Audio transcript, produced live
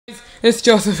It's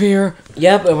Joseph here.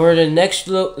 Yep, and we're the next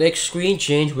screen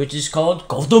change, which is called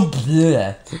Golden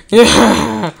Bleh.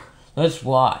 Yeah. Let's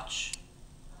watch.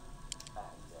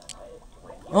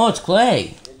 Oh, it's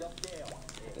Clay.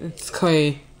 It's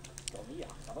Clay.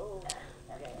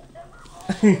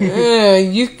 Yeah,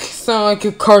 you sound like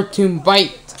a cartoon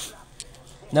bite.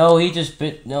 No, he just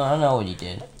bit. No, I don't know what he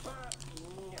did.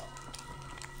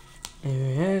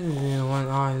 One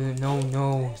eye, no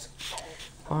nose.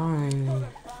 Fine.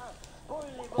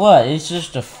 What? It's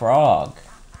just a frog.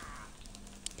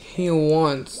 He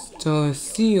wants to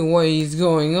see what is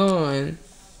going on.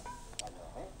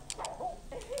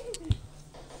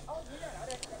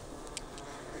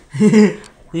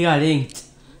 He got inked.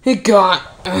 He got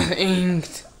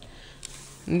inked.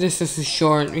 This is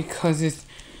short because it's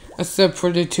except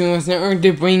for the Toons Network,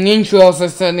 they bring intros or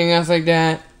something else like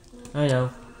that. I know.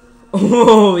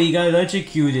 Oh, he got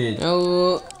electrocuted.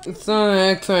 Oh, it's not an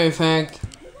X-ray effect.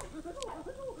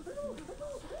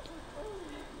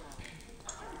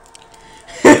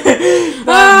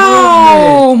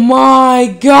 Oh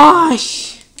my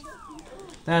gosh!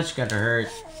 That's gonna hurt.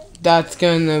 That's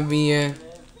gonna be it.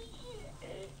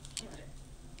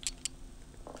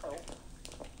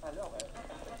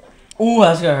 Ooh,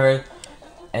 that's gonna hurt.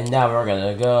 And now we're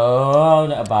gonna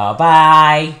go. Bye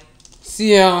bye.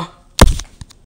 See ya.